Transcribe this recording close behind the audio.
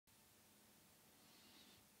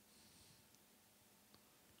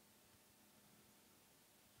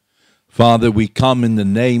Father, we come in the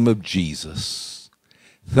name of Jesus,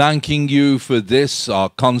 thanking you for this, our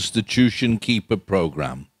Constitution Keeper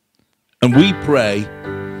program. And we pray,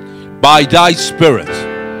 by thy Spirit,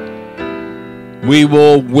 we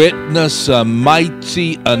will witness a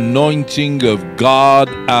mighty anointing of God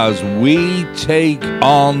as we take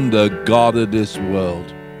on the God of this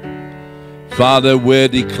world. Father, we're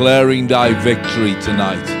declaring thy victory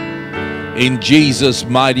tonight. In Jesus'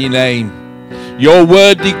 mighty name. Your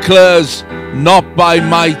word declares, not by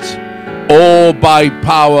might or by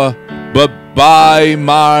power, but by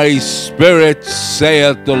my Spirit,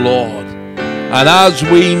 saith the Lord. And as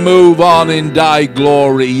we move on in thy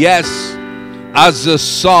glory, yes, as the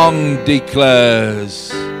song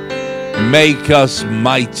declares, make us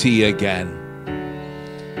mighty again.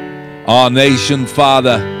 Our nation,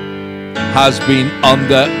 Father, has been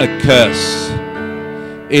under a curse.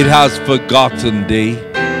 It has forgotten thee.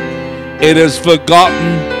 It has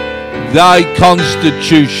forgotten thy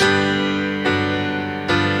constitution,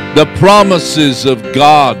 the promises of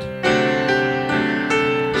God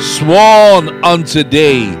sworn unto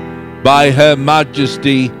thee by Her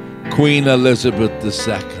Majesty Queen Elizabeth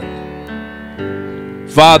II.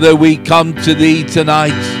 Father, we come to thee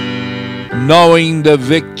tonight knowing the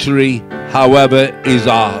victory, however, is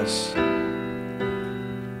ours.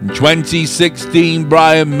 In 2016,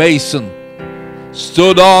 Brian Mason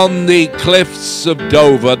stood on the cliffs of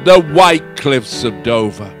Dover, the white cliffs of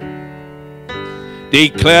Dover,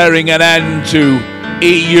 declaring an end to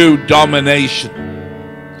EU domination.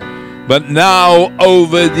 But now,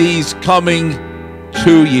 over these coming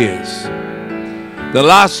 2 years, the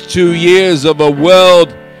last 2 years of a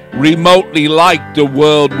world remotely like the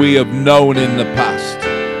world we have known in the past,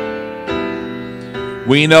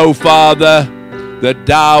 we know, Father, that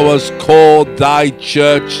thou hast called thy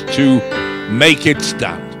church to make it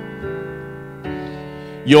stand.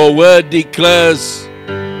 Your word declares,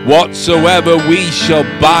 whatsoever we shall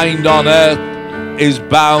bind on earth is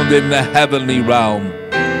bound in the heavenly realm.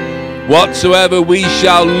 Whatsoever we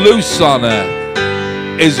shall loose on earth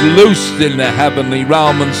is loosed in the heavenly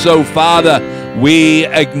realm. And so, Father, we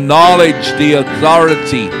acknowledge the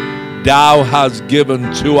authority thou hast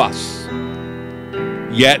given to us,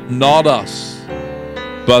 yet not us,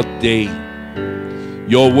 but thee.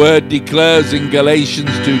 Your word declares in Galatians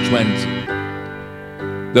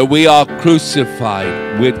 2:20 that we are crucified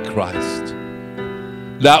with Christ,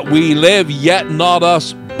 that we live, yet not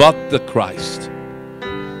us, but the Christ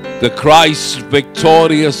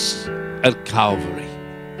victorious at Calvary.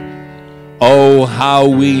 Oh, how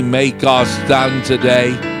we make our stand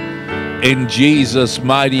today in Jesus'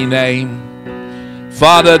 mighty name.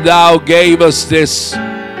 Father, thou gave us this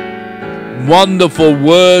wonderful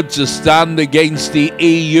word to stand against the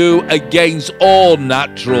EU, against all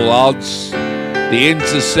natural odds. The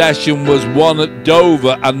intercession was won at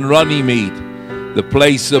Dover and Runnymede, the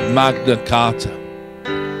place of Magna Carta.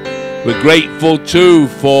 We're grateful too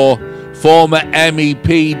for former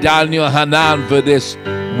MEP Daniel Hannan for this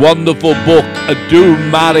wonderful book, A Doomed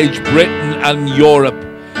Marriage, Britain and Europe.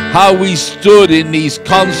 How we stood in these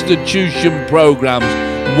constitution programs,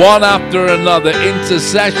 one after another,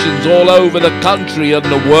 intercessions all over the country and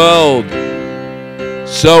the world,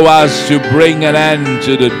 so as to bring an end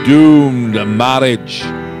to the doomed marriage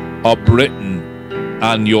of Britain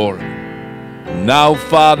and Europe. Now,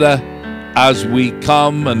 Father, as we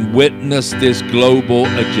come and witness this global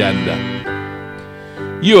agenda,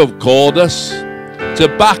 you have called us to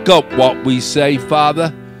back up what we say,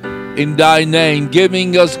 Father, in thy name,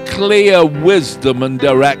 giving us clear wisdom and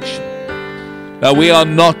direction. That we are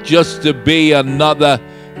not just to be another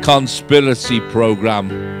conspiracy program,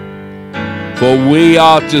 for we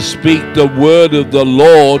are to speak the word of the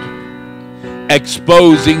Lord,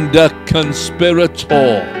 exposing the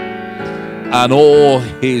conspirator and all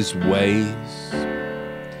his ways.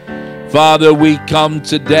 Father, we come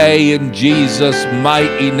today in Jesus'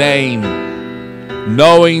 mighty name,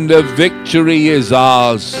 knowing the victory is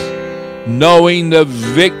ours, knowing the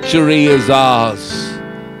victory is ours.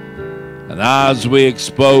 And as we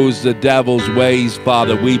expose the devil's ways,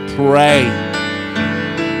 Father, we pray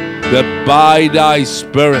that by thy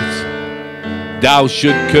Spirit thou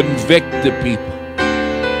should convict the people.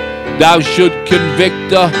 Thou should convict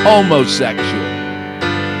the homosexual.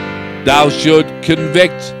 Thou should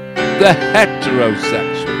convict the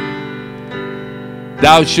heterosexual.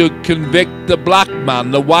 Thou should convict the black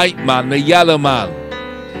man, the white man, the yellow man.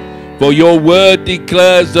 For your word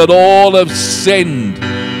declares that all have sinned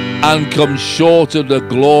and come short of the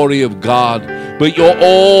glory of God. But you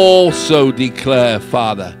also declare,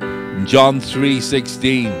 Father, in John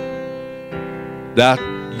 3:16, that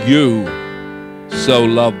you so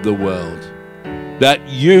loved the world, that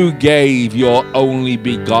you gave your only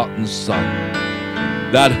begotten Son,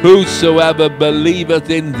 that whosoever believeth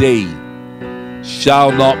in thee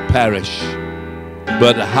shall not perish,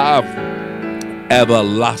 but have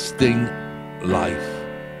everlasting life.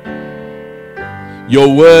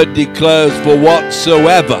 Your word declares, for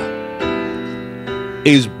whatsoever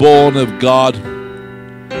is born of God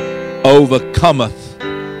overcometh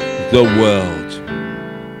the world.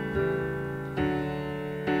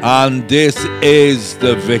 And this is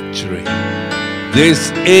the victory.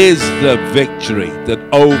 This is the victory that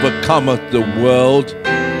overcometh the world,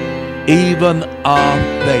 even our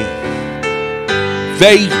faith.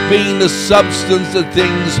 Faith being the substance of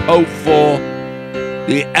things hoped for,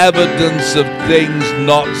 the evidence of things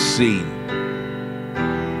not seen.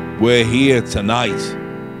 We're here tonight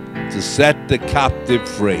to set the captive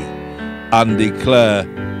free and declare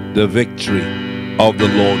the victory of the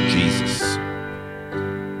Lord Jesus.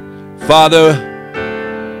 Father,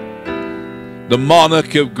 the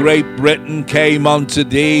monarch of Great Britain came unto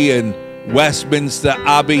thee in Westminster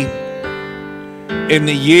Abbey in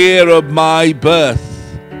the year of my birth,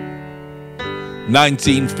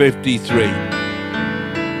 1953.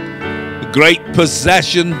 The great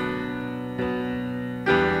procession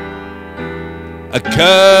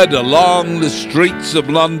occurred along the streets of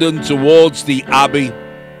London towards the Abbey,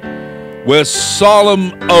 where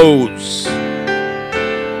solemn oaths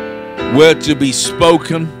were to be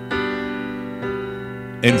spoken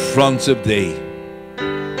in front of thee.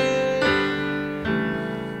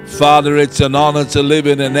 Father, it's an honor to live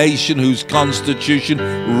in a nation whose constitution,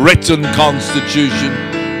 written constitution,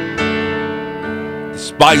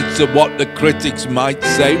 despite of what the critics might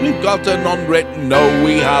say, we've got an unwritten. No,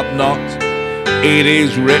 we have not. It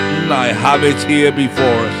is written. I have it here before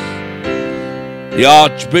us. The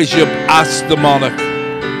Archbishop asked the monarch,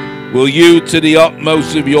 will you to the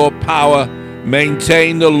utmost of your power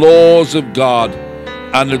maintain the laws of God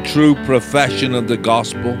and the true profession of the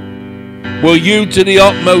gospel? Will you to the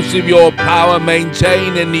utmost of your power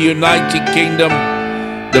maintain in the United Kingdom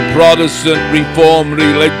the Protestant Reformed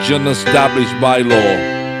religion established by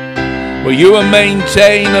law? Will you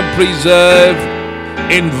maintain and preserve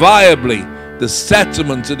inviolably the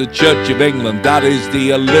settlement of the Church of England, that is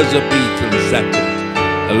the Elizabethan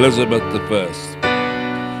settlement, Elizabeth I,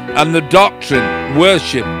 and the doctrine,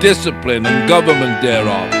 worship, discipline, and government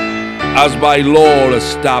thereof, as by law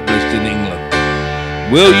established in England?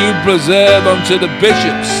 Will you preserve unto the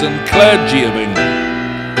bishops and clergy of England,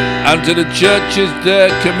 and to the churches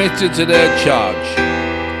there committed to their charge,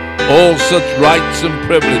 all such rights and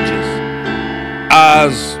privileges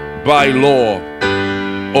as by law,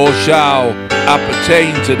 or shall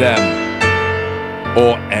appertain to them,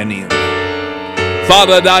 or any of them?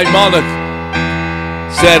 Father, thy monarch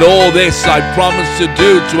said, all this I promise to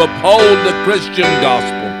do to uphold the Christian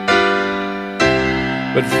gospel.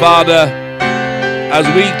 But Father, as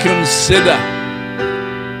we consider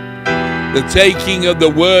the taking of the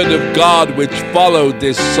word of God which followed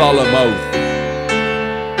this solemn oath,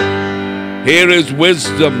 here is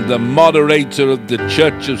wisdom, the moderator of the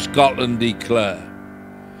Church of Scotland, declare.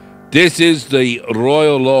 This is the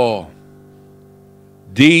royal law.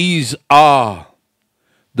 These are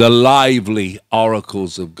the lively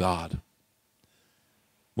oracles of God.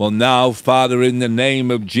 Well, now, Father, in the name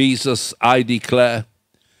of Jesus, I declare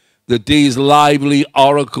that these lively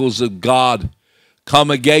oracles of God come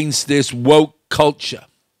against this woke culture,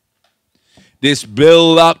 this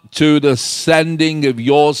build up to the sending of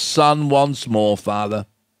your Son once more, Father,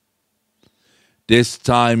 this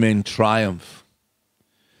time in triumph.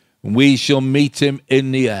 We shall meet him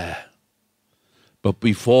in the air. But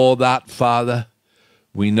before that, Father,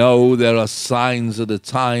 we know there are signs of the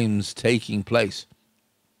times taking place.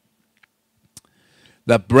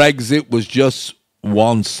 That Brexit was just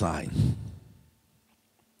one sign.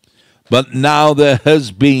 But now there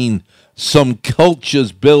has been some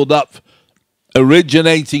cultures built up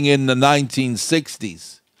originating in the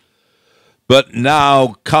 1960s, but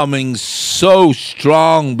now coming so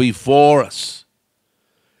strong before us.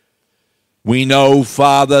 We know,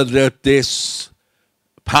 Father, that this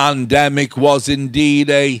pandemic was indeed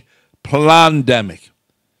a plandemic.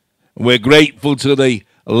 We're grateful to the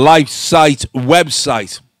LifeSite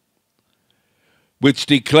website, which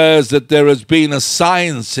declares that there has been a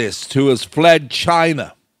scientist who has fled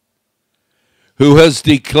China, who has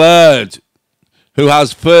declared, who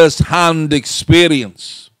has first-hand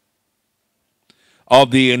experience of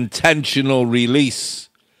the intentional release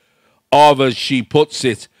of, as she puts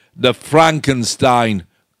it, the Frankenstein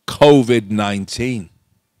COVID-19.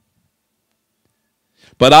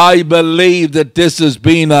 But I believe that this has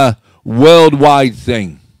been a worldwide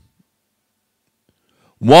thing.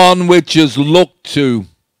 One which has looked to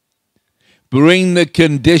bring the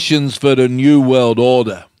conditions for the new world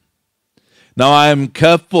order. Now, I am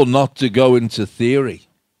careful not to go into theory,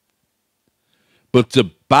 but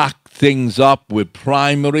to back things up with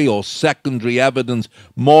primary or secondary evidence,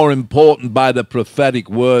 more important by the prophetic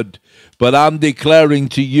word. But I'm declaring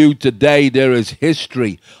to you today there is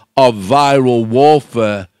history of viral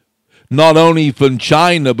warfare, not only from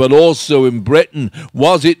China, but also in Britain.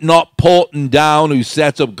 Was it not Porton Down who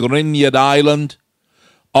set up Grinyard Island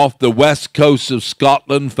off the west coast of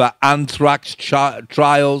Scotland for anthrax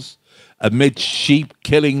trials amid sheep,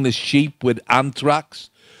 killing the sheep with anthrax?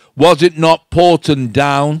 Was it not Porton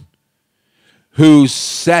Down who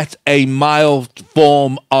set a mild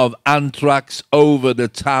form of anthrax over the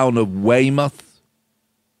town of Weymouth?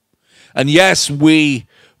 And yes, we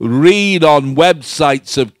read on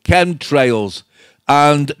websites of chemtrails,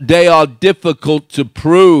 and they are difficult to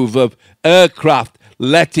prove, of aircraft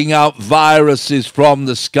letting out viruses from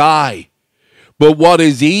the sky. But what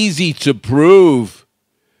is easy to prove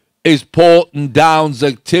is Porton Down's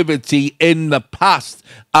activity in the past.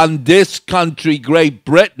 And this country, Great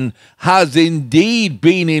Britain, has indeed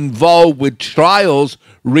been involved with trials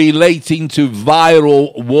relating to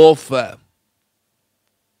viral warfare.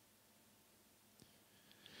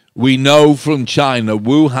 We know from China,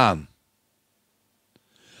 Wuhan,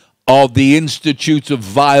 of the Institute of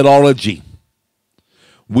Virology.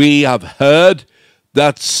 We have heard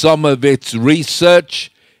that some of its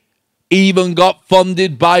research even got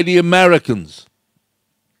funded by the Americans.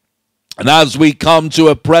 And as we come to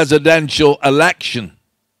a presidential election,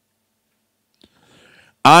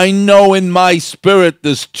 I know in my spirit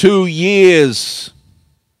there's 2 years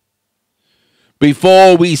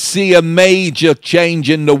before we see a major change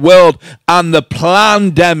in the world. And the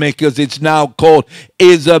plandemic, as it's now called,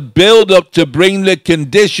 is a build-up to bring the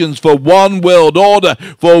conditions for one world order.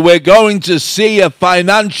 For we're going to see a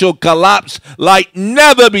financial collapse like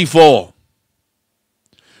never before.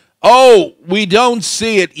 Oh, we don't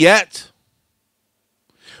see it yet.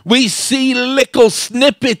 We see little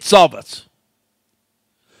snippets of it,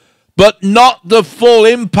 but not the full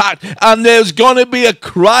impact. And there's going to be a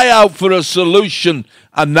cry out for a solution,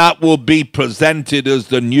 and that will be presented as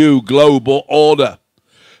the new global order.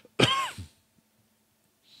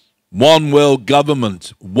 One world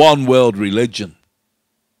government, one world religion.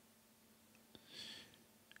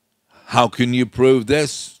 How can you prove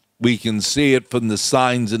this? We can see it from the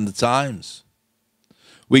signs and the times.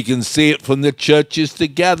 We can see it from the Churches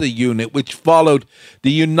Together unit, which followed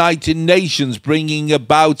the United Nations, bringing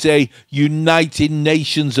about a United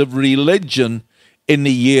Nations of religion in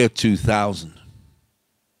the year 2000.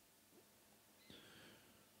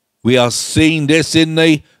 We are seeing this in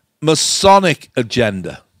the Masonic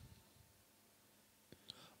agenda.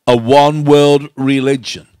 A one world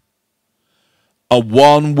religion. A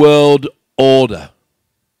one world order.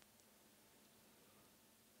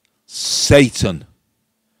 Satan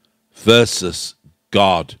versus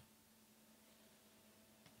God.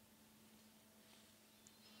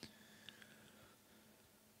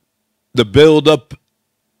 The build-up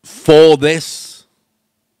for this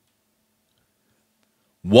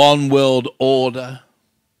one world order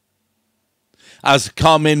has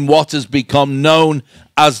come in what has become known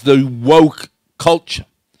as the woke culture.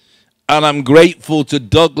 And I'm grateful to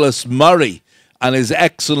Douglas Murray and his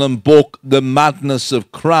excellent book, The Madness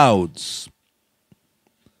of Crowds.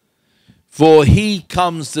 For he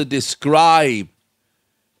comes to describe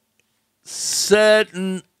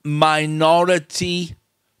certain minority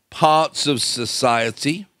parts of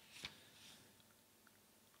society,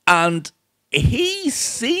 and he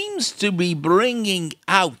seems to be bringing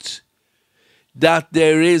out that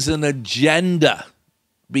there is an agenda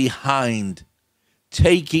behind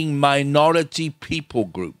taking minority people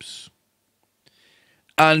groups.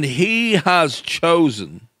 And he has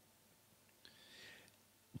chosen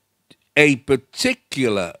a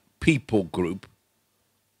particular people group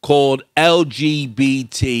called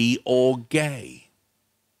LGBT or gay.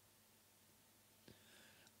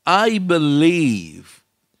 I believe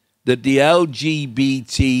that the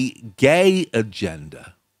LGBT gay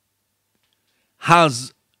agenda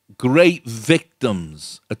has great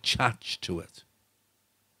victims attached to it.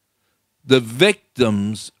 The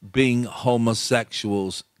victims being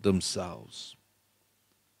homosexuals themselves.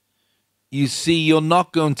 You see, you're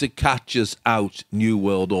not going to catch us out New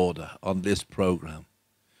World Order on this program,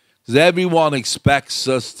 because everyone expects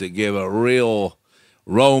us to give a real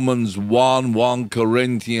Romans 1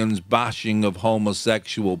 Corinthians bashing of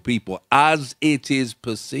homosexual people as it is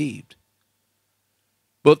perceived.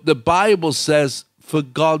 But the Bible says, For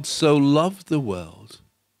God so loved the world.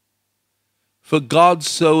 For God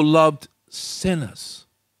so loved sinners.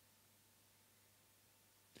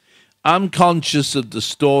 I'm conscious of the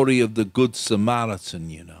story of the Good Samaritan,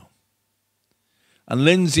 you know. And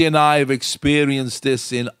Lindsay and I have experienced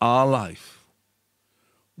this in our life.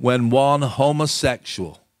 When one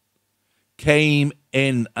homosexual came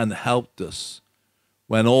in and helped us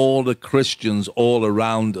when all the Christians all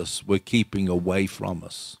around us were keeping away from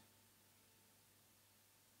us.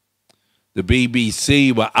 The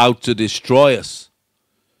BBC were out to destroy us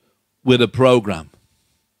with a program.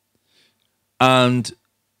 And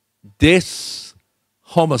this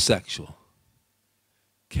homosexual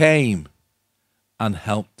came and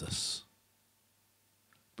helped us.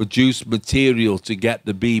 Produced material to get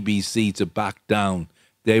the BBC to back down.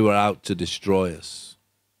 They were out to destroy us.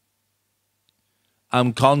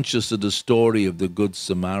 I'm conscious of the story of the Good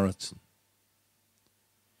Samaritan.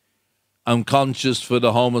 I'm conscious for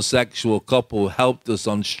the homosexual couple who helped us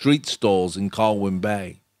on street stalls in Colwyn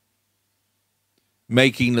Bay,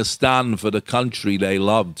 making a stand for the country they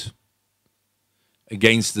loved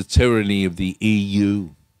against the tyranny of the EU.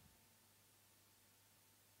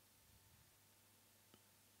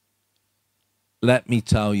 Let me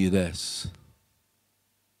tell you this.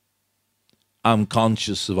 I'm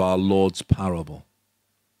conscious of our Lord's parable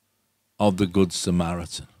of the Good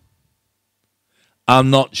Samaritan. I'm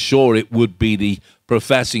not sure it would be the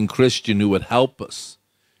professing Christian who would help us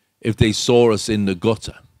if they saw us in the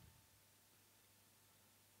gutter.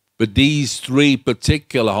 But these three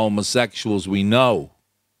particular homosexuals we know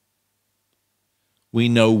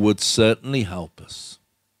would certainly help us.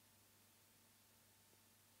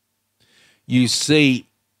 You see,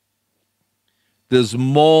 there's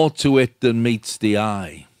more to it than meets the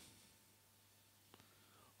eye.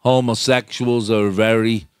 Homosexuals are a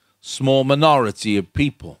very small minority of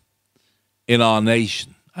people in our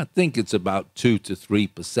nation. I think it's about 2 to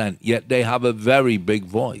 3%, yet they have a very big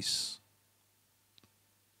voice.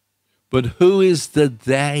 But who is the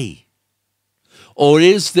they? Or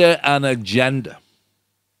is there an agenda?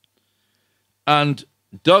 And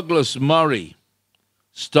Douglas Murray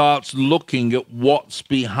starts looking at what's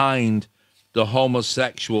behind the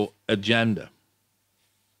homosexual agenda.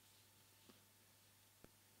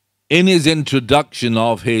 In his introduction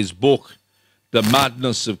of his book, The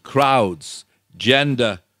Madness of Crowds,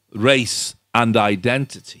 Gender, Race, and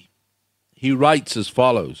Identity, he writes as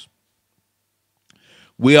follows: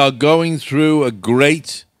 "We are going through a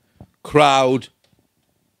great crowd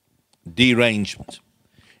derangement,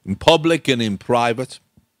 in public and in private,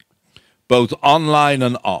 both online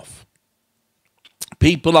and off.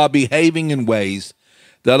 People are behaving in ways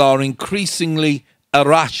that are increasingly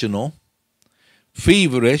irrational,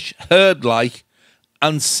 feverish, herd-like,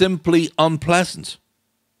 and simply unpleasant.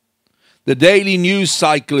 The daily news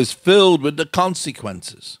cycle is filled with the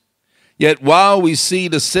consequences. Yet while we see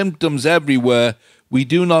the symptoms everywhere, we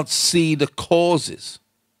do not see the causes."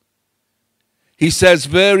 He says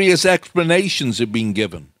various explanations have been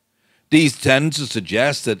given. These tend to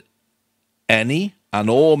suggest that any and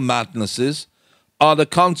all madnesses are the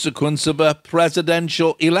consequence of a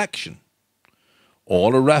presidential election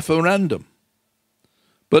or a referendum.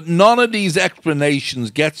 But none of these explanations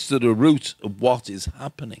gets to the root of what is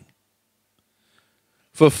happening.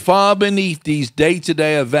 For far beneath these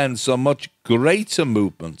day-to-day events are much greater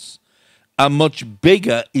movements and much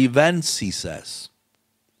bigger events, he says.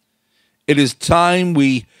 It is time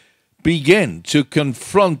we begin to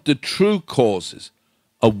confront the true causes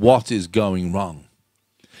of what is going wrong.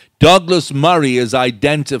 Douglas Murray is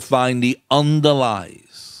identifying the underlies.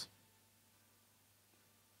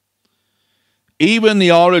 Even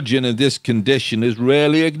the origin of this condition is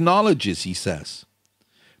rarely acknowledged, he says.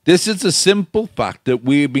 This is the simple fact that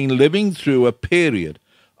we have been living through a period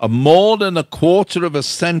of more than a quarter of a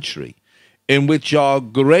century in which our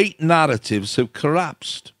great narratives have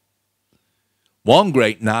collapsed. One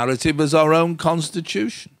great narrative is our own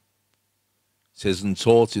Constitution. It isn't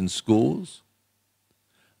taught in schools.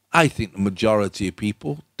 I think the majority of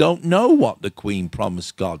people don't know what the Queen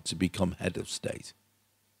promised God to become head of state.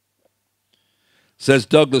 Says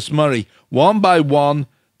Douglas Murray, one by one,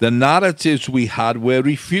 the narratives we had were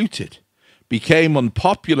refuted, became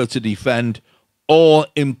unpopular to defend, or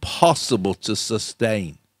impossible to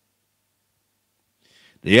sustain.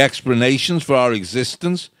 The explanations for our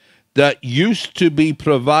existence that used to be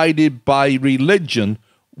provided by religion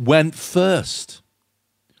went first.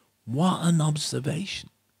 What an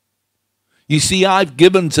observation. You see, I've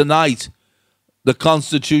given tonight the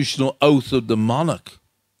constitutional oath of the monarch.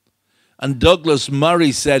 And Douglas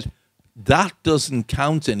Murray said, that doesn't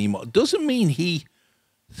count anymore. It doesn't mean he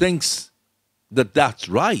thinks that that's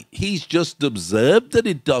right. He's just observed that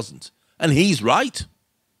it doesn't. And he's right.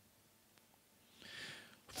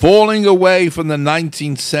 Falling away from the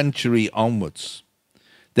 19th century onwards,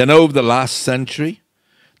 then over the last century,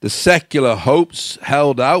 the secular hopes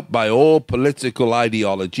held out by all political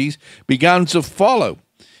ideologies began to follow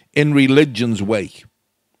in religion's wake.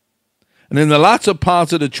 And in the latter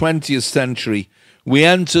part of the 20th century, we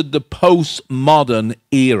entered the postmodern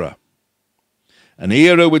era, an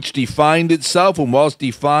era which defined itself and was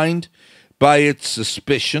defined by its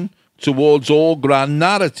suspicion towards all grand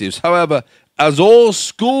narratives. However, as all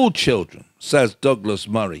school children, says Douglas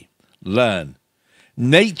Murray, learn,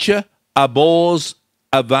 nature abhors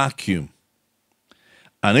a vacuum.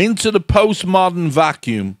 And into the postmodern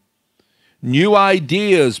vacuum, new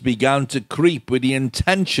ideas began to creep with the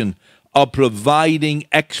intention of providing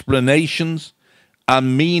explanations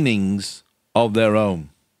and meanings of their own.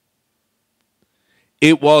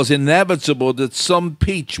 It was inevitable that some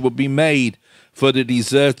peach would be made for the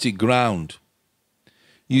deserted ground.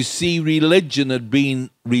 You see, religion had been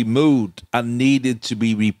removed and needed to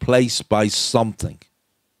be replaced by something.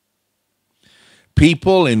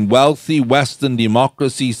 People in wealthy Western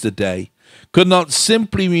democracies today could not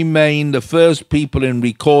simply remain the first people in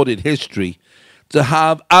recorded history to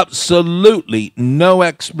have absolutely no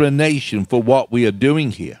explanation for what we are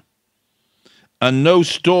doing here, and no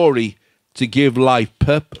story to give life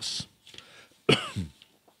purpose.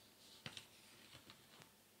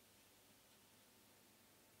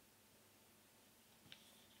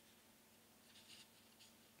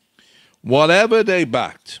 Whatever they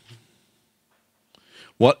backed,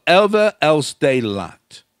 whatever else they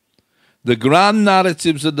lacked, the grand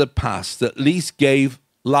narratives of the past at least gave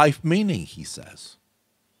life meaning, he says.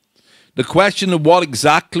 The question of what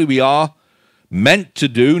exactly we are meant to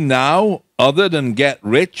do now, other than get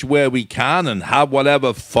rich where we can and have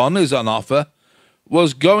whatever fun is on offer,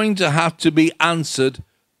 was going to have to be answered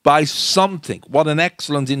by something. What an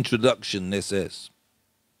excellent introduction this is.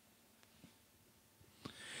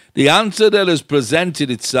 The answer that has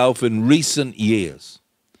presented itself in recent years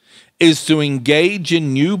is to engage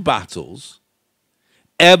in new battles,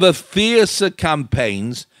 ever fiercer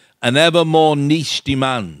campaigns, and ever more niche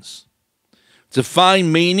demands. To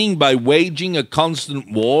find meaning by waging a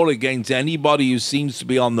constant war against anybody who seems to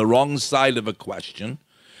be on the wrong side of a question,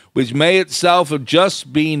 which may itself have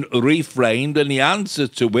just been reframed and the answer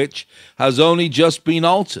to which has only just been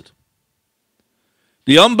altered.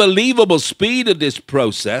 The unbelievable speed of this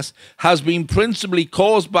process has been principally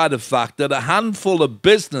caused by the fact that a handful of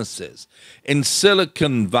businesses in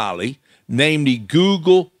Silicon Valley, namely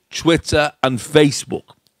Google, Twitter, and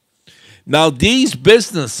Facebook. Now, these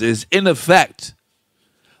businesses, in effect,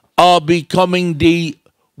 are becoming the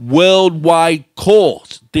worldwide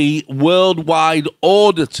court, the worldwide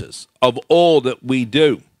auditors of all that we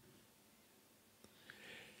do.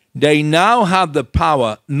 They now have the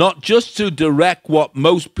power not just to direct what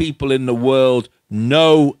most people in the world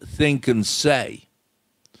know, think, and say,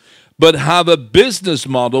 but have a business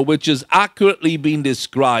model which has accurately been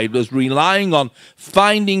described as relying on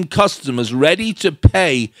finding customers ready to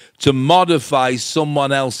pay to modify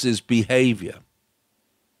someone else's behavior.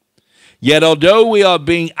 Yet although we are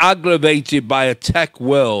being aggravated by a tech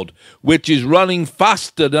world which is running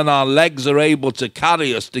faster than our legs are able to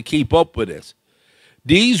carry us to keep up with it,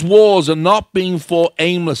 these wars are not being fought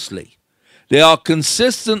aimlessly. They are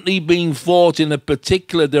consistently being fought in a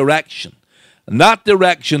particular direction. And that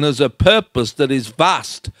direction has a purpose that is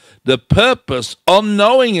vast. The purpose,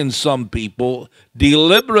 unknowing in some people,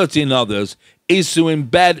 deliberate in others, is to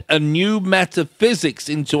embed a new metaphysics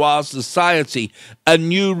into our society, a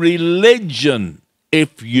new religion,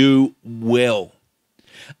 if you will.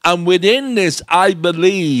 And within this, I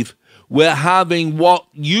believe we're having what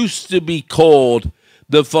used to be called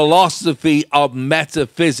the philosophy of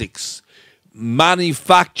metaphysics,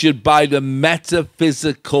 manufactured by the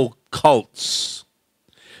metaphysical cults.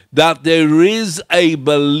 That there is a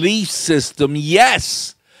belief system,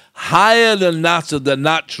 yes, higher than that of the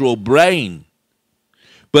natural brain.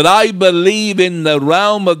 But I believe in the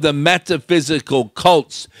realm of the metaphysical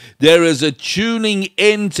cults, there is a tuning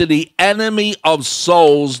into the enemy of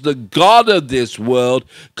souls, the God of this world,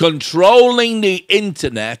 controlling the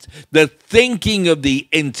internet, the thinking of the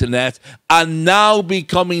internet, and now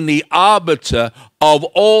becoming the arbiter of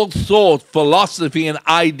all thought, philosophy, and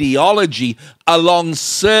ideology along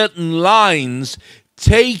certain lines,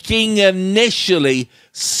 taking initially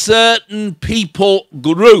certain people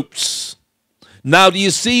groups. Now, do you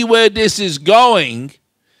see where this is going?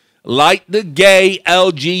 Like the gay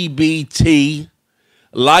LGBT,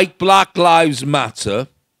 like Black Lives Matter,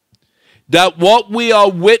 that what we are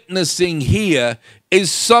witnessing here is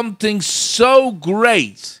something so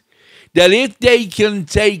great that if they can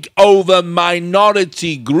take over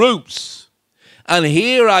minority groups, and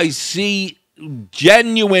here I see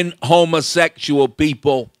genuine homosexual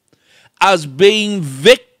people as being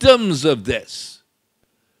victims of this,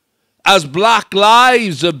 as black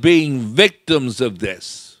lives are being victims of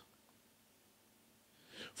this.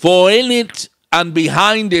 For in it and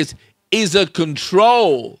behind it is a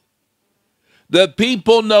control that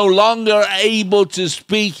people no longer are able to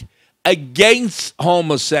speak against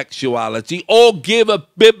homosexuality or give a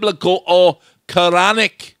biblical or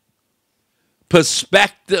Quranic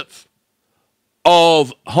perspective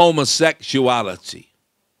of homosexuality.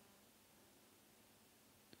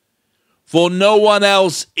 For no one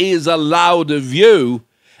else is allowed a view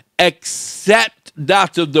except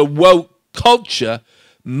that of the woke culture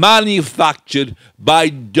manufactured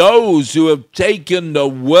by those who have taken the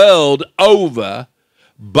world over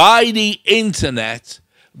by the internet,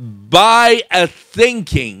 by a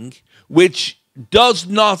thinking which does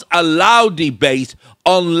not allow debate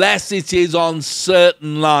unless it is on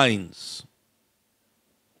certain lines.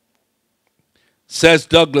 Says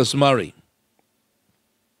Douglas Murray,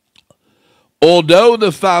 although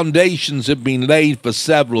the foundations have been laid for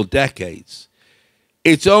several decades,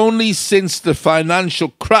 it's only since the financial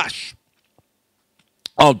crash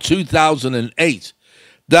of 2008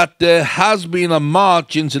 that there has been a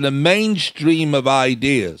march into the mainstream of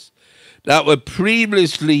ideas that were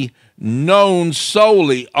previously known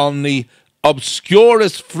solely on the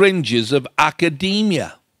obscurest fringes of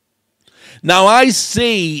academia. Now, I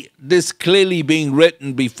see this clearly being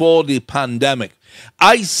written before the pandemic.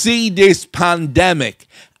 I see this pandemic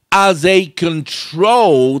as a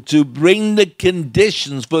control to bring the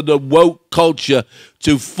conditions for the woke culture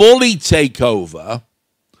to fully take over,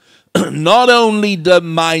 not only the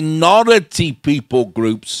minority people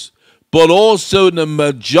groups, but also the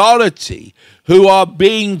majority who are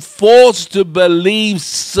being forced to believe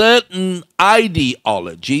certain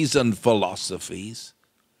ideologies and philosophies,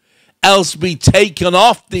 else be taken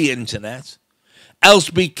off the internet, else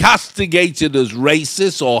be castigated as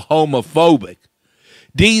racist or homophobic.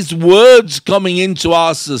 These words coming into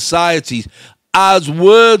our societies as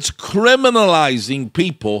words criminalizing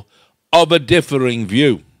people of a differing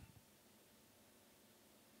view.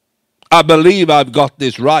 I believe I've got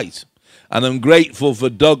this right, and I'm grateful for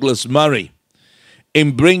Douglas Murray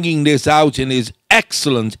in bringing this out in his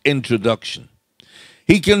excellent introduction.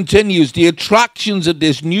 He continues, the attractions of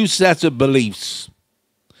this new set of beliefs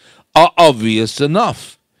are obvious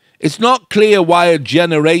enough. It's not clear why a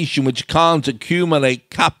generation which can't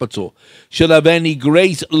accumulate capital should have any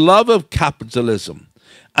great love of capitalism.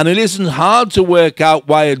 And it isn't hard to work out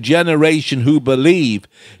why a generation who believe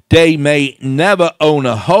they may never own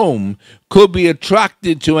a home could be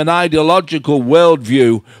attracted to an ideological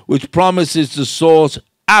worldview which promises to sort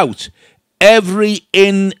out every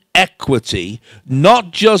inequity,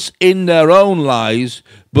 not just in their own lives,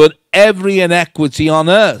 but every inequity on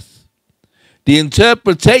earth. The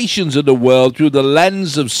interpretations of the world through the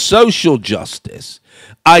lens of social justice,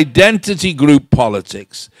 identity group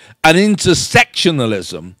politics, and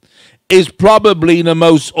intersectionalism is probably the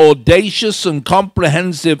most audacious and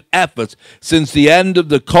comprehensive effort since the end of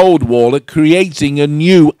the Cold War at creating a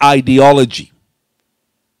new ideology.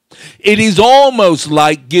 It is almost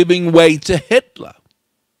like giving way to Hitler,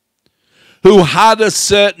 who had a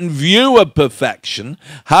certain view of perfection,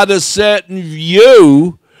 had a certain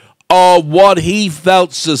view of what he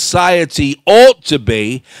felt society ought to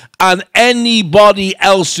be, and anybody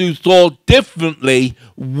else who thought differently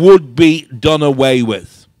would be done away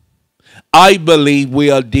with. I believe we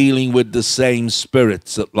are dealing with the same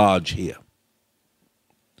spirits at large here.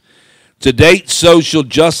 To date, social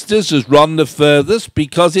justice has run the furthest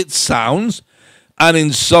because it sounds, and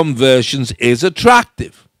in some versions is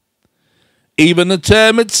attractive. Even the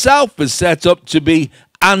term itself is set up to be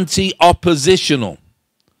anti-oppositional.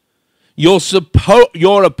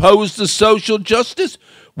 You're opposed to social justice?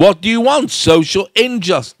 What do you want? Social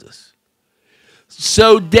injustice.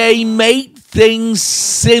 So they make things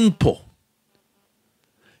simple.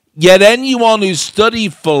 Yet anyone who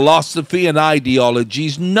studies philosophy and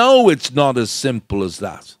ideologies know it's not as simple as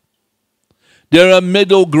that. There are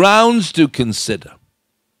middle grounds to consider.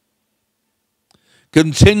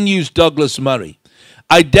 Continues Douglas Murray.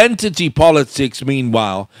 Identity politics,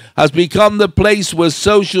 meanwhile, has become the place where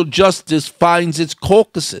social justice finds its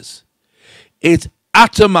caucuses. It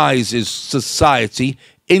atomizes society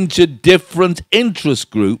into different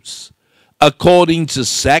interest groups according to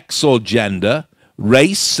sex or gender,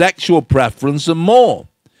 race, sexual preference, and more.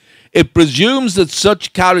 It presumes that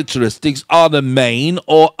such characteristics are the main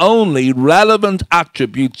or only relevant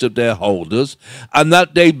attributes of their holders, and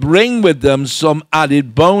that they bring with them some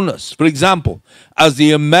added bonus. For example, as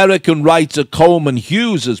the American writer Coleman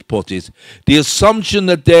Hughes has put it, the assumption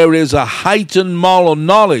that there is a heightened moral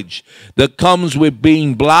knowledge that comes with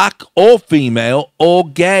being black or female or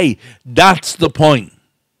gay. That's the point.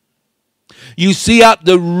 You see, at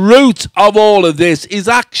the root of all of this is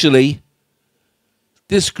actually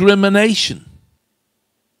discrimination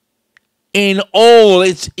in all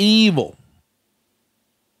its evil.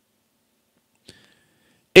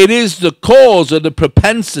 It is the cause of the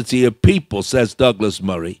propensity of people, says Douglas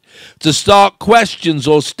Murray, to start questions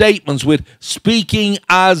or statements with speaking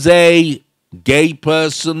as a gay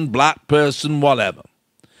person, black person, whatever.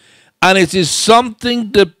 And it is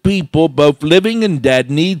something that people, both living and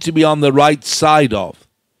dead, need to be on the right side of.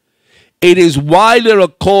 It is why there are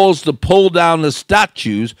calls to pull down the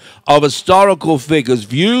statues of historical figures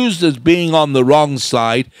viewed as being on the wrong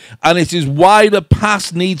side, and it is why the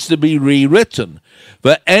past needs to be rewritten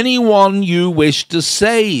for anyone you wish to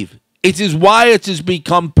save. It is why it has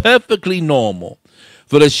become perfectly normal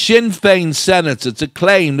for a Sinn Féin senator to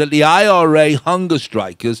claim that the IRA hunger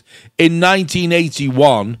strikers in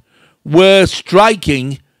 1981 were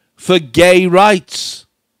striking for gay rights.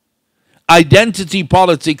 Identity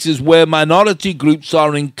politics is where minority groups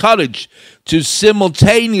are encouraged to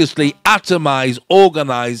simultaneously atomize,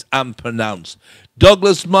 organize, and pronounce.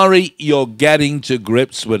 Douglas Murray, you're getting to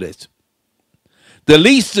grips with it. The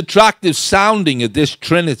least attractive sounding of this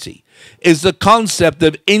trinity is the concept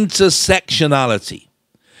of intersectionality.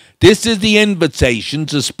 This is the invitation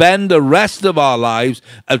to spend the rest of our lives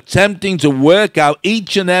attempting to work out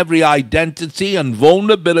each and every identity and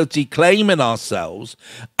vulnerability claim in ourselves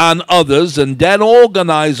and others, and then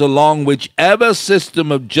organize along whichever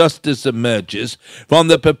system of justice emerges from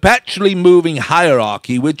the perpetually moving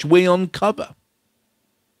hierarchy which we uncover.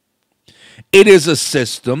 It is a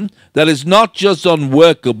system that is not just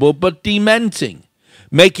unworkable but dementing,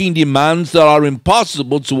 making demands that are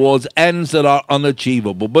impossible towards ends that are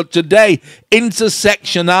unachievable. But today,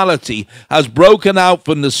 intersectionality has broken out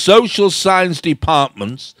from the social science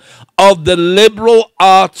departments of the liberal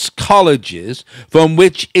arts colleges from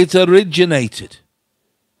which it originated.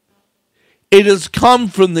 It has come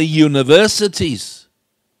from the universities.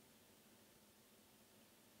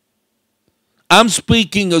 I'm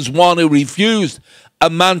speaking as one who refused a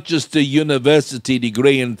Manchester University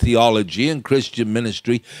degree in theology and Christian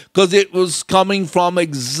ministry because it was coming from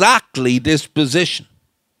exactly this position.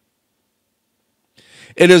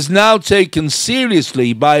 It is now taken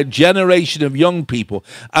seriously by a generation of young people,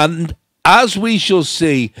 and as we shall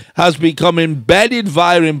see, has become embedded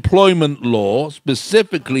via employment law,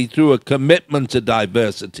 specifically through a commitment to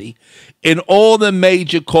diversity, in all the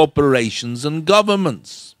major corporations and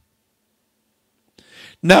governments.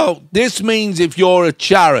 Now, this means if you're a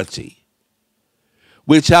charity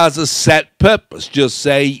which has a set purpose, just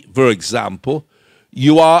say, for example,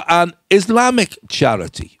 you are an Islamic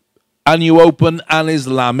charity and you open an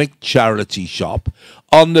Islamic charity shop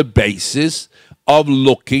on the basis of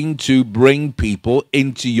looking to bring people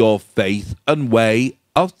into your faith and way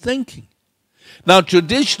of thinking. Now,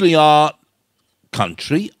 traditionally, our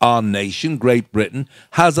country, our nation, Great Britain,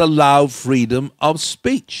 has allowed freedom of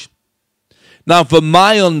speech. Now, from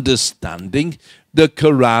my understanding, the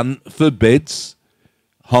Quran forbids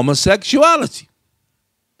homosexuality.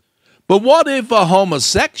 But what if a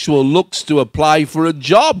homosexual looks to apply for a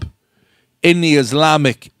job in the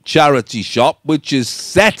Islamic charity shop, which is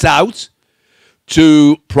set out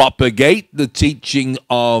to propagate the teaching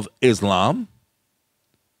of Islam?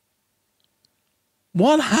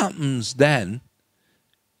 What happens then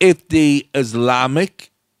if the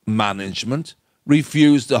Islamic management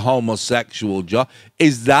refuse the homosexual job?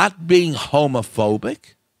 Is that being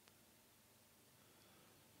homophobic?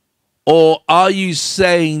 Or are you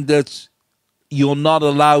saying that you're not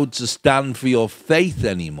allowed to stand for your faith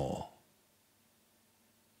anymore?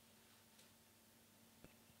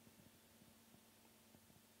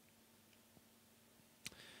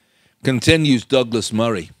 Continues Douglas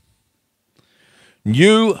Murray.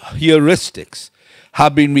 New heuristics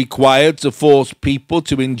have been required to force people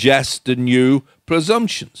to ingest the new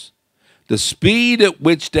presumptions. The speed at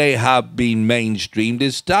which they have been mainstreamed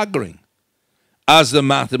is staggering. As the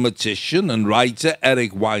mathematician and writer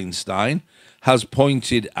Eric Weinstein has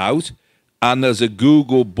pointed out, and as a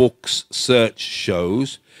Google Books search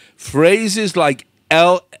shows, phrases like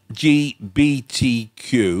LGBTQ,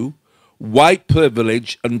 white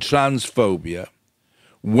privilege, and transphobia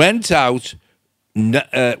went out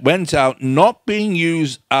not being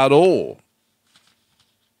used at all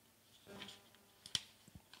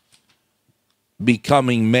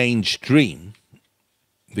becoming mainstream,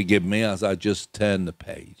 forgive me as I just turn the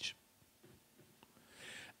page,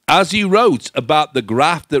 as he wrote about the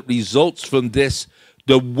graft that results from this,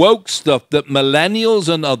 the woke stuff that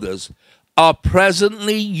millennials and others are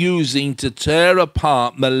presently using to tear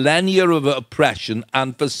apart millennia of oppression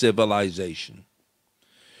and for civilization,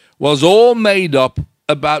 was all made up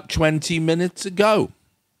about 20 minutes ago.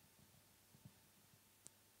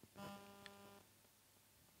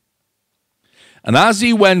 And as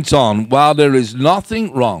he went on, while there is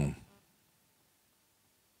nothing wrong,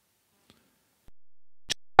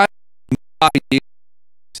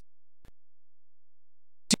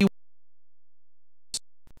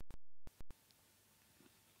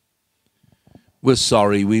 we're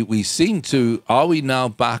sorry, we seem to, are we now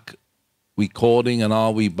back recording and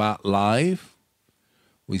are we back live?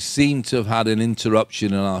 We seem to have had an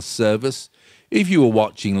interruption in our service. If you were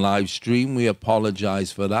watching live stream, we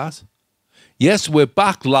apologize for that. Yes, we're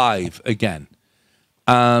back live again.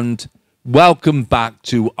 And welcome back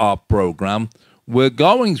to our program. We're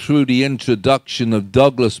going through the introduction of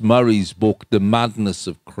Douglas Murray's book, The Madness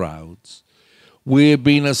of Crowds. We've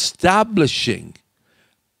been establishing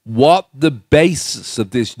what the basis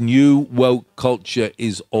of this new woke culture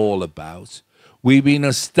is all about. We've been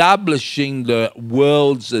establishing the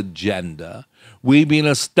world's agenda. We've been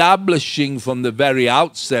establishing from the very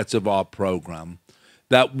outset of our program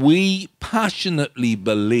that we passionately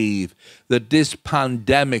believe that this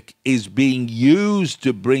pandemic is being used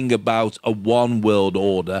to bring about a one world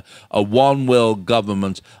order, a one world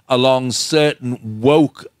government along certain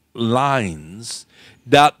woke lines,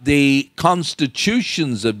 that the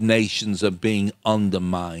constitutions of nations are being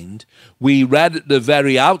undermined. We read at the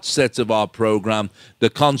very outset of our program the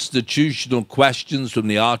constitutional questions from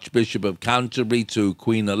the Archbishop of Canterbury to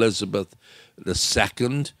Queen Elizabeth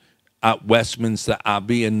II at Westminster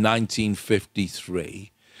Abbey in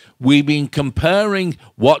 1953. We've been comparing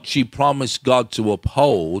what she promised God to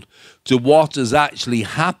uphold to what has actually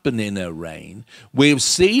happened in her reign. We've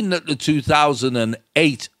seen that the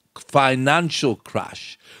 2008 financial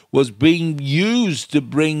crash was being used to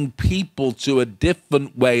bring people to a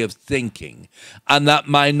different way of thinking, and that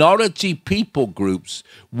minority people groups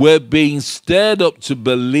were being stirred up to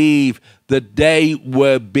believe that they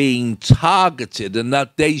were being targeted and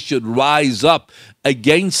that they should rise up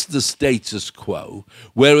against the status quo,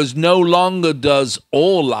 whereas no longer does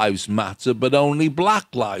all lives matter, but only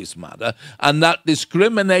Black lives matter, and that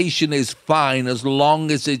discrimination is fine as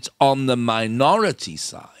long as it's on the minority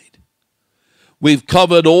side. We've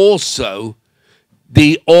covered also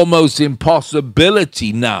the almost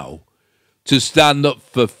impossibility now to stand up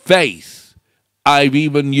for faith. I've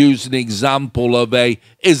even used an example of a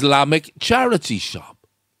Islamic charity shop,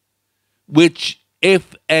 which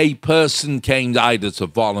if a person came either to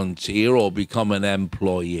volunteer or become an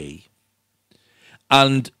employee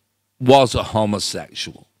and was a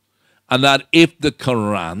homosexual, and that if the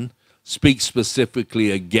Quran speaks specifically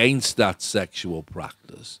against that sexual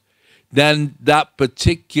practice, then that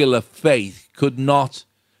particular faith could not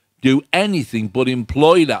do anything but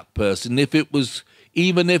employ that person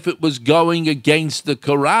even if it was going against the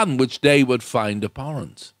Quran, which they would find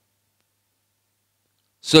abhorrent.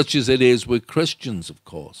 Such as it is with Christians, of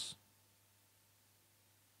course.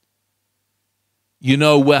 You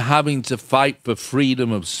know, we're having to fight for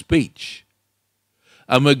freedom of speech.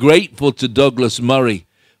 And we're grateful to Douglas Murray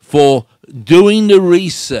for doing the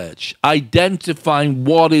research, identifying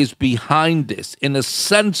what is behind this in a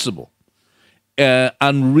sensible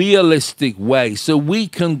and realistic way so we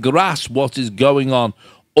can grasp what is going on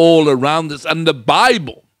all around us. And the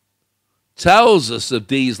Bible tells us of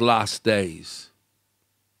these last days.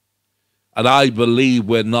 And I believe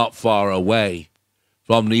we're not far away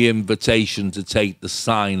from the invitation to take the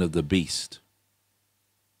sign of the beast.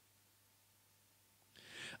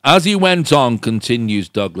 As he went on, continues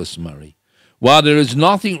Douglas Murray, while there is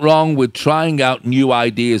nothing wrong with trying out new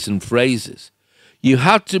ideas and phrases, you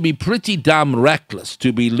have to be pretty damn reckless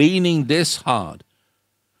to be leaning this hard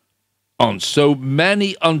on so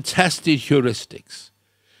many untested heuristics.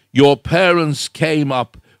 Your parents came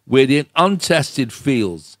up with untested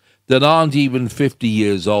fields that aren't even 50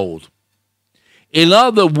 years old. In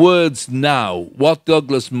other words now, what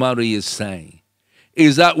Douglas Murray is saying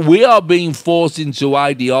is that we are being forced into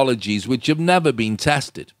ideologies which have never been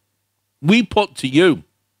tested. We put to you,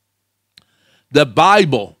 the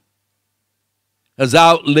Bible has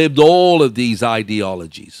outlived all of these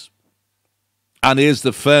ideologies and is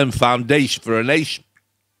the firm foundation for a nation.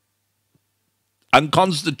 And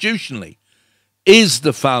constitutionally is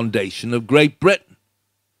the foundation of Great Britain.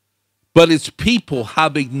 But its people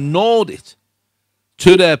have ignored it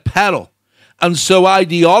to their peril And so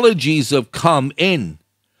ideologies have come in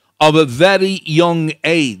of a very young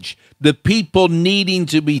age. The people needing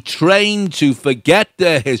to be trained to forget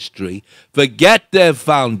their history, forget their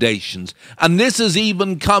foundations. And this has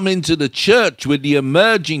even come into the church with the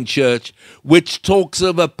emerging church, which talks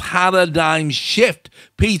of a paradigm shift.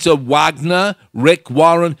 Peter Wagner, Rick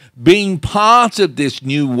Warren, being part of this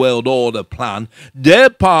New World Order plan, their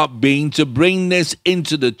part being to bring this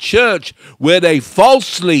into the church where they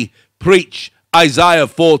falsely preach Isaiah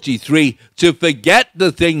 43, to forget the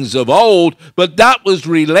things of old, but that was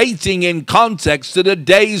relating in context to the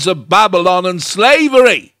days of Babylon and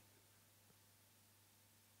slavery.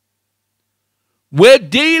 We're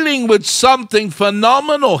dealing with something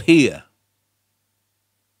phenomenal here.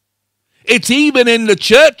 It's even in the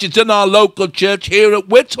church. It's in our local church here at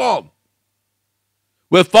Whitholm,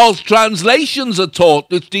 where false translations are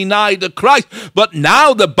taught which deny the Christ. But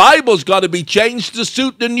now the Bible's got to be changed to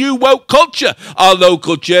suit the new woke culture. Our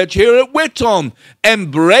local church here at Whitholm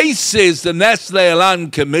embraces the Nestle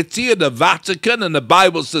Land Committee of the Vatican and the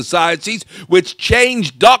Bible societies, which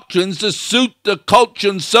change doctrines to suit the culture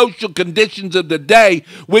and social conditions of the day,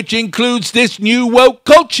 which includes this new woke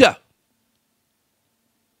culture.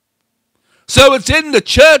 So it's in the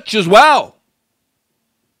church as well.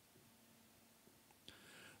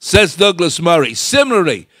 Says Douglas Murray.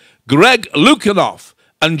 Similarly, Greg Lukianoff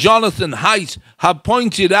and Jonathan Haidt have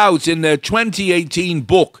pointed out in their 2018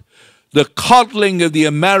 book, The Coddling of the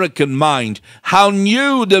American Mind, how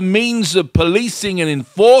new the means of policing and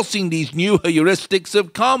enforcing these new heuristics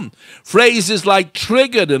have come. Phrases like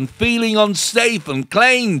triggered and feeling unsafe, and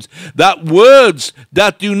claims that words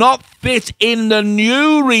that do not fit in the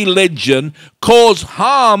new religion cause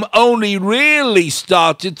harm only really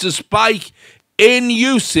started to spike in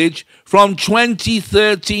usage from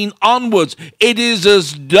 2013 onwards. It is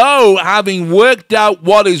as though, having worked out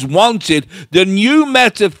what is wanted, the new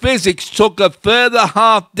metaphysics took a further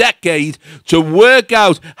half-decade to work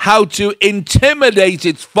out how to intimidate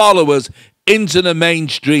its followers into the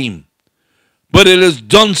mainstream. But it has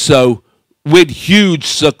done so with huge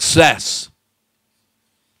success.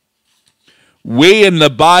 We in the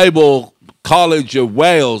Bible College of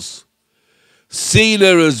Wales see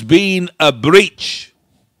there has been a breach,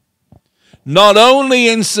 not only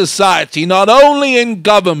in society, not only in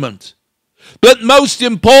government, but most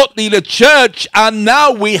importantly the church. And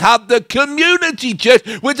now we have the community church,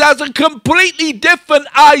 which has a completely different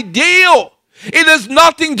ideal. It has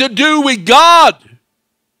nothing to do with God.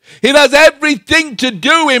 It has everything to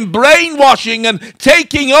do in brainwashing and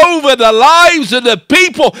taking over the lives of the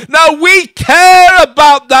people. Now we care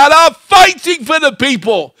about that, are fighting for the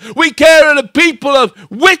people. We care for the people of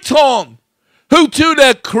Whitholm, who to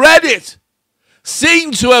their credit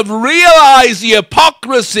seem to have realized the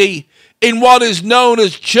hypocrisy in what is known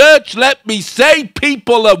as church. Let me say,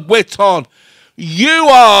 people of Whitholm, you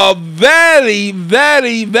are very,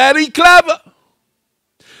 very, very clever.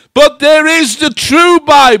 But there is the true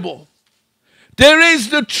Bible. There is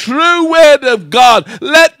the true Word of God.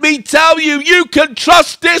 Let me tell you, you can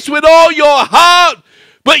trust this with all your heart,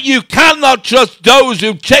 but you cannot trust those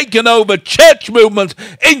who've taken over church movements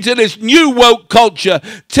into this new woke culture,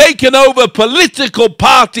 taken over political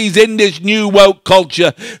parties in this new woke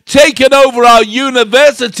culture, taken over our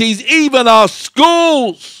universities, even our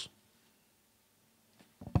schools.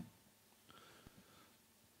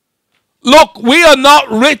 Look, we are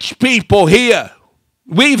not rich people here.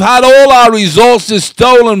 We've had all our resources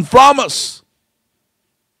stolen from us.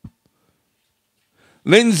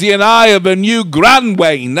 Lindsay and I have a new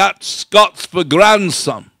grandwayne. That's Scots for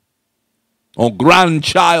grandson or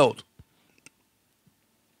grandchild.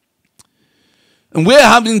 And we're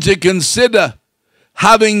having to consider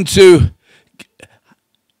having to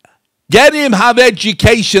get him have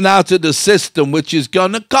education out of the system, which is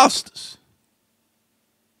going to cost us.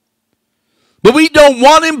 But we don't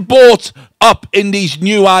want him brought up in these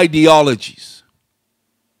new ideologies.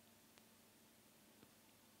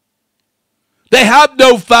 They have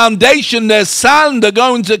no foundation. They're sand. They're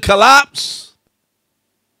going to collapse.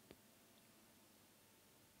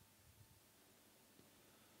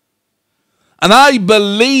 And I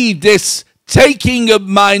believe this taking of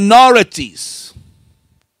minorities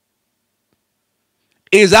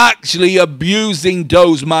is actually abusing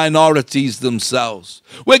those minorities themselves.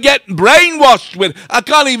 We're getting brainwashed with, I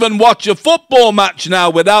can't even watch a football match now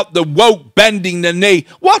without the woke bending the knee.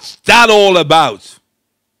 What's that all about?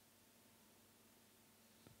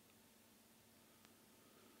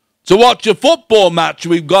 To watch a football match,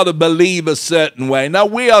 we've got to believe a certain way. Now,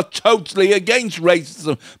 we are totally against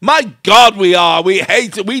racism. My God, we are. We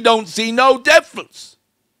hate it. We don't see no difference.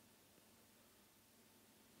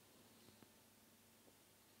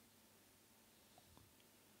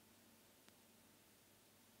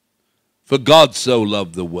 For God so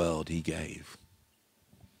loved the world, he gave.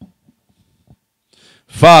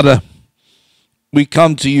 Father, we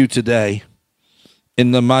come to you today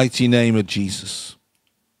in the mighty name of Jesus.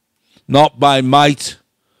 Not by might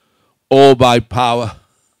or by power,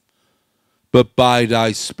 but by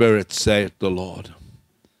thy Spirit, saith the Lord.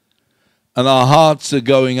 And our hearts are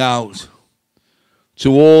going out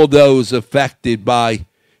to all those affected by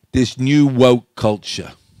this new woke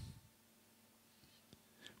culture,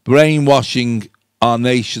 brainwashing our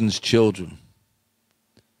nation's children,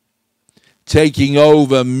 taking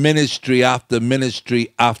over ministry after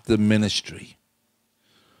ministry after ministry.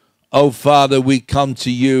 Oh, Father, we come to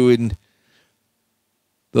you in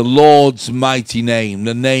the Lord's mighty name,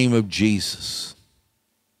 the name of Jesus.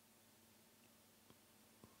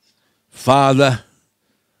 Father,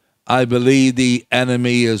 I believe the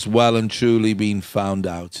enemy has well and truly been found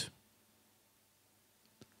out.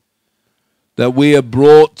 That we are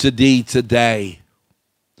brought to thee today,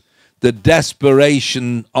 the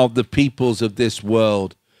desperation of the peoples of this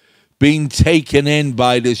world, being taken in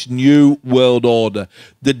by this new world order,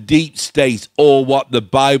 the deep state, or what the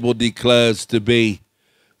Bible declares to be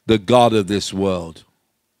the God of this world.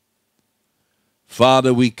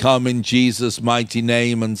 Father, we come in Jesus' mighty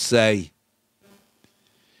name and say,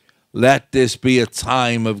 let this be a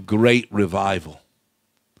time of great revival.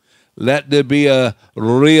 Let there be a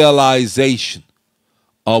realization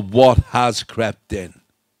of what has crept in.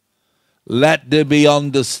 Let there be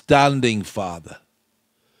understanding, Father,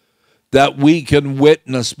 that we can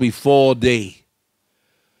witness before thee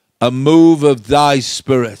a move of thy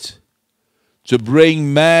Spirit to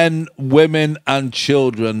bring men, women, and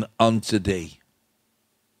children unto thee.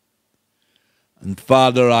 And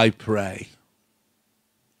Father, I pray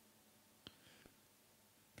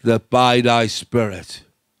that by thy Spirit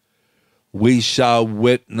we shall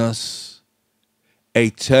witness a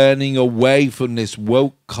turning away from this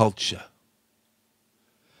woke culture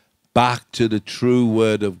back to the true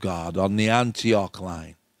word of God on the Antioch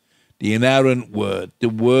line, the inerrant word, the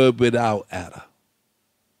word without error.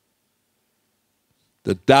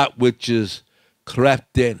 That which is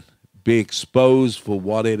crept in be exposed for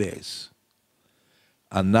what it is,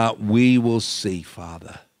 and that we will see,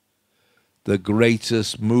 Father, the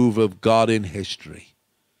greatest move of God in history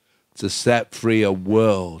to set free a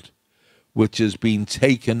world which has been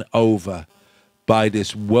taken over by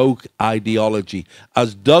this woke ideology,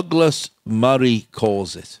 as Douglas Murray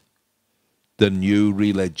calls it, the new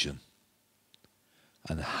religion.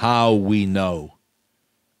 And how we know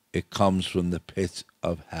it comes from the pit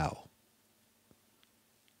of hell.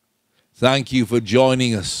 Thank you for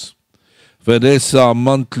joining us for this, our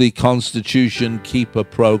monthly Constitution Keeper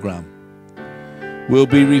program. We'll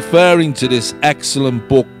be referring to this excellent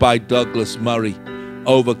book by Douglas Murray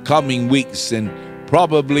over coming weeks in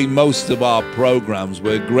probably most of our programs.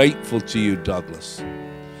 We're grateful to you, Douglas,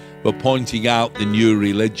 for pointing out the new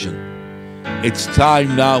religion. It's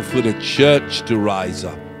time now for the church to rise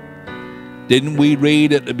up. Didn't we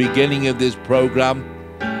read at the beginning of this program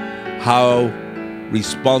how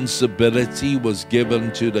responsibility was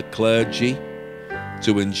given to the clergy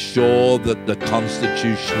to ensure that the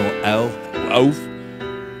constitutional oath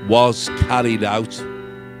was carried out?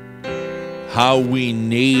 How we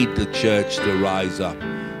need the church to rise up.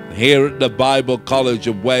 Here at the Bible College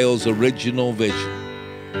of Wales Original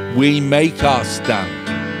Vision, we make our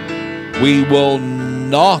stand. We will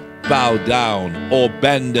not bow down or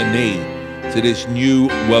bend a knee to this new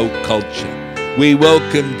woke culture. We will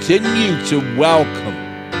continue to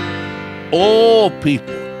welcome all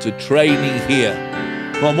people to training here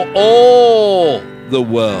from all the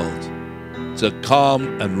world to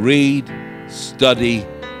come and read, study,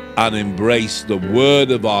 and embrace the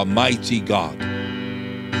word of our mighty God,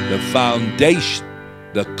 the foundation,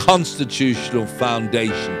 the constitutional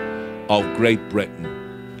foundation of Great Britain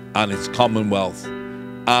and its Commonwealth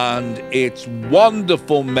and its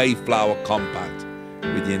wonderful Mayflower Compact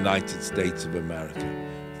with the United States of America.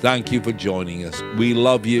 Thank you for joining us. We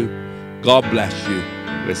love you. God bless you.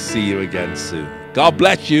 We'll see you again soon. God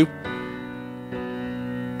bless you.